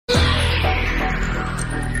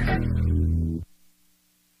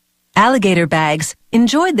Alligator bags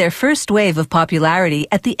enjoyed their first wave of popularity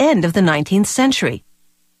at the end of the 19th century.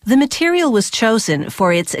 The material was chosen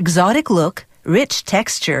for its exotic look, rich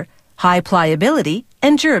texture, high pliability,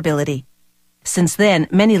 and durability. Since then,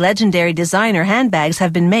 many legendary designer handbags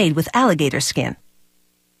have been made with alligator skin.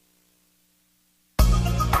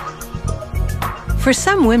 For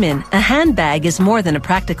some women, a handbag is more than a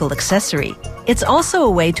practical accessory. It's also a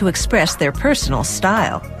way to express their personal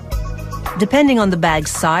style. Depending on the bag's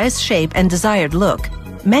size, shape, and desired look,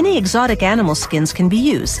 many exotic animal skins can be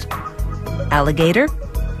used: alligator,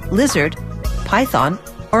 lizard, python,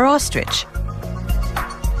 or ostrich.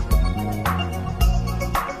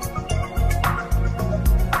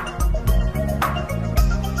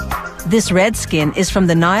 This red skin is from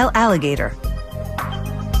the Nile alligator.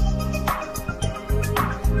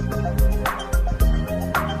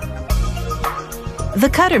 The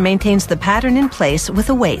cutter maintains the pattern in place with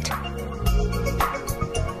a weight.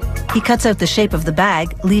 He cuts out the shape of the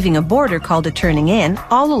bag, leaving a border called a turning in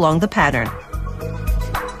all along the pattern.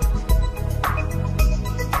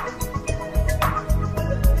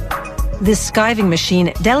 This skiving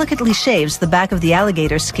machine delicately shaves the back of the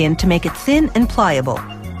alligator skin to make it thin and pliable.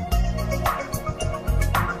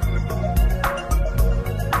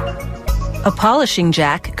 A polishing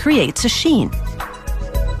jack creates a sheen.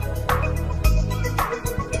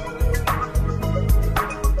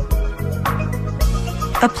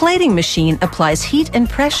 A plating machine applies heat and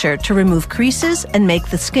pressure to remove creases and make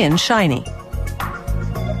the skin shiny.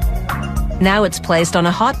 Now it's placed on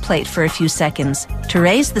a hot plate for a few seconds to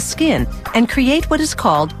raise the skin and create what is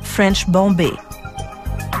called French bombé.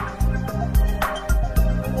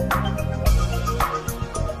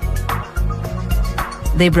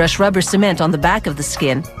 They brush rubber cement on the back of the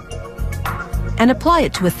skin and apply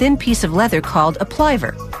it to a thin piece of leather called a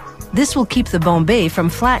pliver. This will keep the bombé from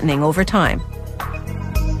flattening over time.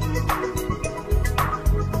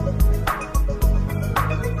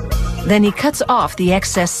 Then he cuts off the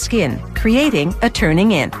excess skin, creating a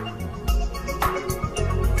turning in.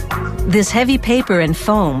 This heavy paper and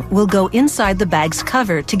foam will go inside the bag's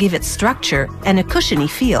cover to give it structure and a cushiony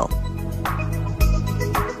feel.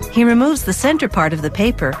 He removes the center part of the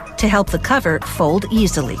paper to help the cover fold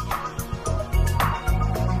easily.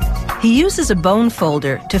 He uses a bone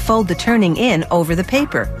folder to fold the turning in over the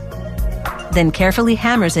paper, then carefully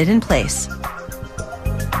hammers it in place.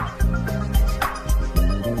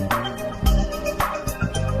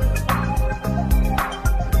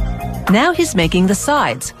 Now he's making the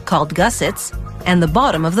sides, called gussets, and the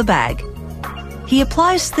bottom of the bag. He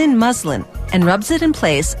applies thin muslin and rubs it in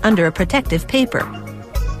place under a protective paper.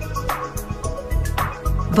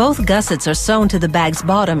 Both gussets are sewn to the bag's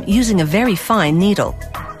bottom using a very fine needle.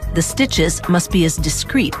 The stitches must be as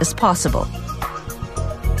discreet as possible.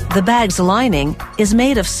 The bag's lining is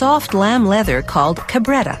made of soft lamb leather called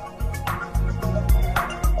cabretta.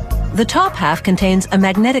 The top half contains a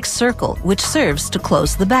magnetic circle which serves to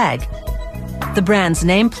close the bag. The brand's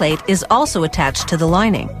nameplate is also attached to the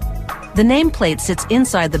lining. The nameplate sits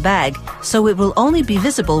inside the bag, so it will only be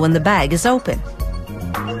visible when the bag is open.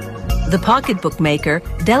 The pocketbook maker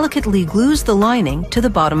delicately glues the lining to the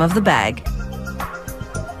bottom of the bag.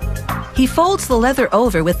 He folds the leather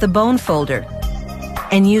over with the bone folder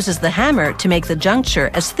and uses the hammer to make the juncture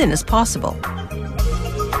as thin as possible.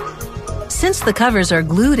 Since the covers are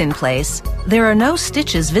glued in place, there are no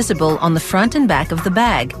stitches visible on the front and back of the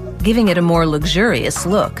bag, giving it a more luxurious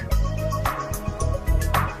look.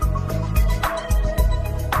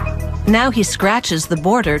 Now he scratches the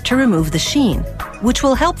border to remove the sheen, which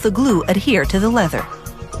will help the glue adhere to the leather.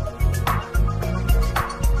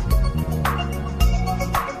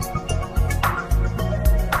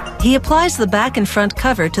 He applies the back and front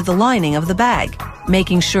cover to the lining of the bag,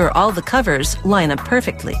 making sure all the covers line up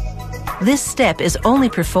perfectly. This step is only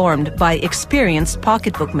performed by experienced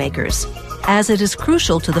pocketbook makers, as it is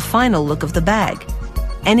crucial to the final look of the bag.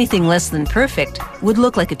 Anything less than perfect would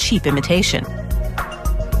look like a cheap imitation.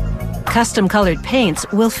 Custom-colored paints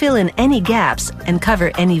will fill in any gaps and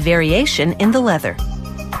cover any variation in the leather.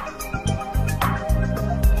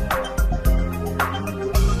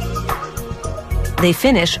 They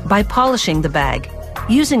finish by polishing the bag,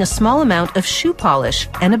 using a small amount of shoe polish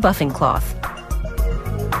and a buffing cloth.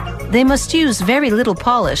 They must use very little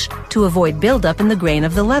polish to avoid buildup in the grain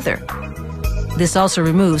of the leather. This also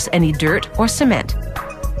removes any dirt or cement.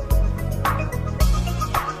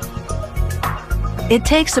 It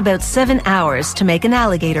takes about 7 hours to make an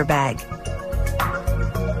alligator bag.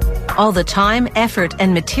 All the time, effort,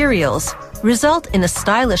 and materials result in a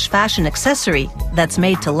stylish fashion accessory that's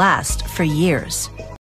made to last for years.